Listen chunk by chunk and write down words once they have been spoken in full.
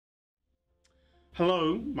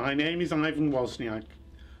Hello, my name is Ivan Wozniak,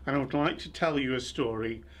 and I would like to tell you a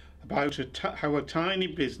story about how a tiny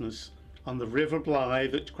business on the River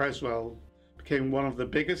Blythe at Cresswell became one of the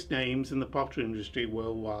biggest names in the pottery industry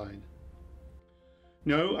worldwide.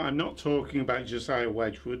 No, I'm not talking about Josiah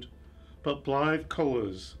Wedgwood, but Blythe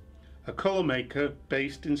Colours, a colour maker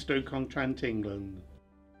based in Stoke-on-Trent, England.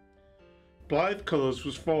 Blythe Colours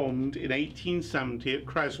was formed in 1870 at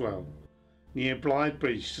Cresswell, near Blythe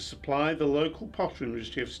Bridge, to supply the local pottery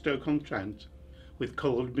industry of Stoke-on-Trent with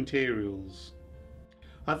coloured materials.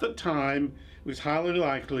 At that time, it was highly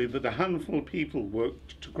likely that a handful of people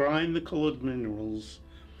worked to grind the coloured minerals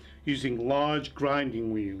using large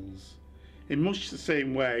grinding wheels, in much the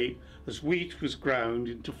same way as wheat was ground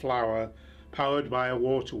into flour powered by a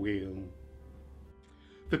water wheel.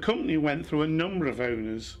 The company went through a number of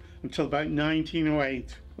owners until about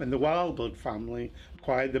 1908, when the Wildbud family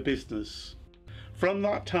acquired the business. From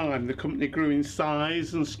that time, the company grew in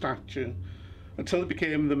size and stature until it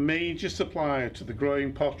became the major supplier to the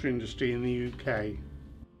growing pottery industry in the UK.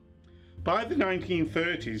 By the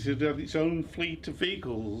 1930s, it had its own fleet of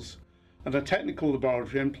vehicles and a technical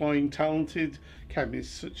laboratory employing talented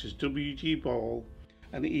chemists such as W.G. Ball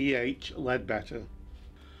and E.H. Ledbetter.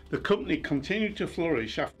 The company continued to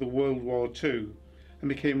flourish after World War II and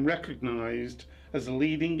became recognised as a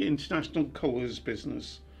leading international colours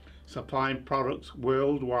business, supplying products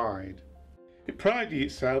worldwide. It prided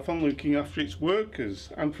itself on looking after its workers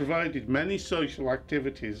and provided many social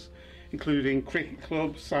activities, including cricket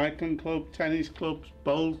clubs, cycling clubs, tennis clubs,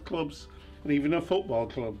 bowls clubs, and even a football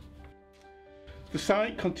club. The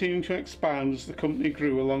site continued to expand as the company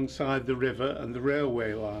grew alongside the river and the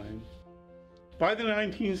railway line. By the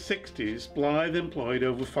 1960s, Blythe employed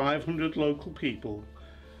over 500 local people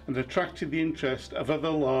and attracted the interest of other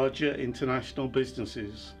larger international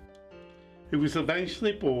businesses. It was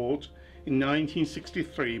eventually bought in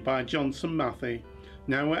 1963 by Johnson Matthey,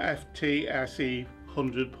 now a FTSE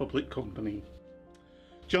 100 public company.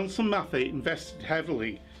 Johnson Matthey invested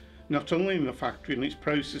heavily not only in the factory and its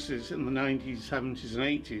processes in the 1970s and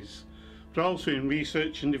 80s, but also in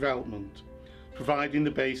research and development, providing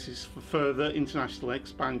the basis for further international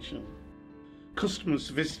expansion. Customers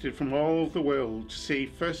visited from all over the world to see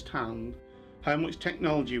firsthand how much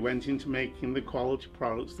technology went into making the quality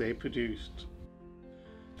products they produced.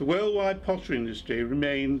 The worldwide pottery industry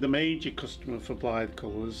remained the major customer for Blythe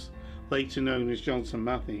Colours, later known as Johnson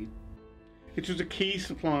Matthey. It was a key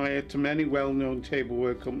supplier to many well-known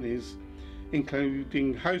tableware companies,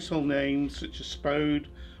 including household names such as Spode,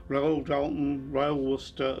 Royal Dalton, Royal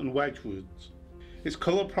Worcester and Wedgwood. Its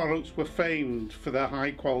colour products were famed for their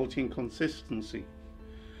high quality and consistency,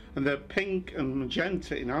 and their pink and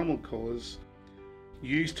magenta enamel colours,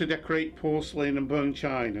 used to decorate porcelain and bone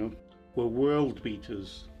china, were world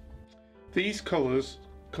beaters. These colours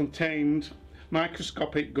contained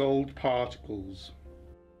microscopic gold particles.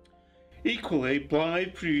 Equally,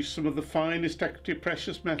 Blythe produced some of the finest decorative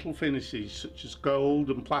precious metal finishes such as gold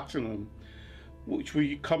and platinum, which were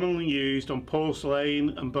commonly used on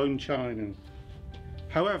porcelain and bone china.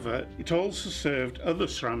 However, it also served other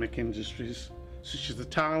ceramic industries such as the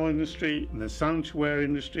tile industry and the sanitary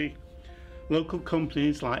industry. Local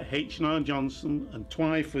companies like H&R Johnson and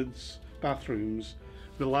Twyford's Bathrooms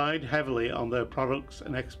relied heavily on their products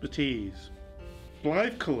and expertise.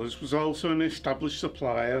 Blythe Colours was also an established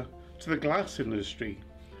supplier to the glass industry,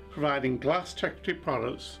 providing glass decorative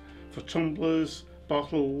products for tumblers,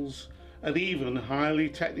 bottles, and even highly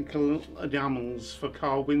technical enamels for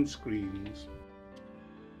car windscreens.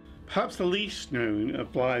 Perhaps the least known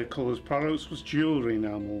of Blythe Colours products was jewellery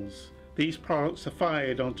enamels. These products are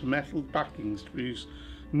fired onto metal backings to produce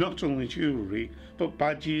not only jewellery but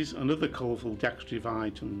badges and other colourful decorative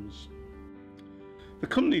items. The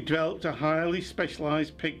company developed a highly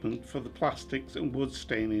specialised pigment for the plastics and wood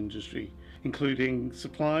stain industry, including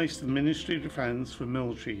supplies to the Ministry of Defence for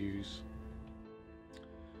military use.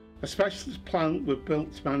 A specialist plant was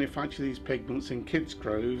built to manufacture these pigments in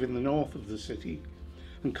Kidsgrove in the north of the city,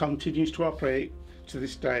 and continues to operate to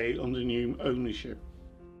this day under new ownership.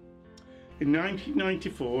 In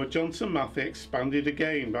 1994, Johnson Matthey expanded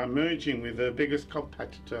again by merging with their biggest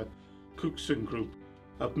competitor, Cookson Group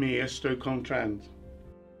of Mere, Stoke-on-Trent.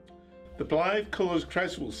 The Blythe Colours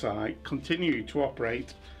Cresswell site continued to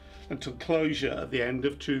operate until closure at the end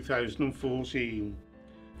of 2014,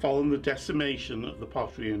 following the decimation of the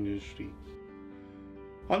pottery industry.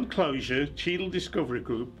 On closure, Cheadle Discovery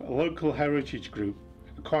Group, a local heritage group,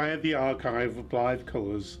 acquired the archive of Blythe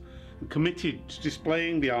Colours and committed to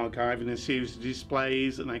displaying the archive in a series of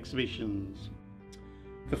displays and exhibitions.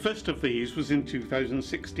 The first of these was in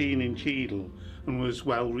 2016 in Cheadle and was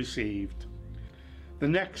well received. The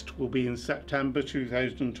next will be in September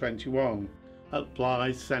 2021 at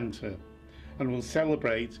Blythe Centre and will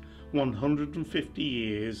celebrate 150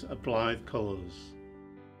 years of Blythe Colours.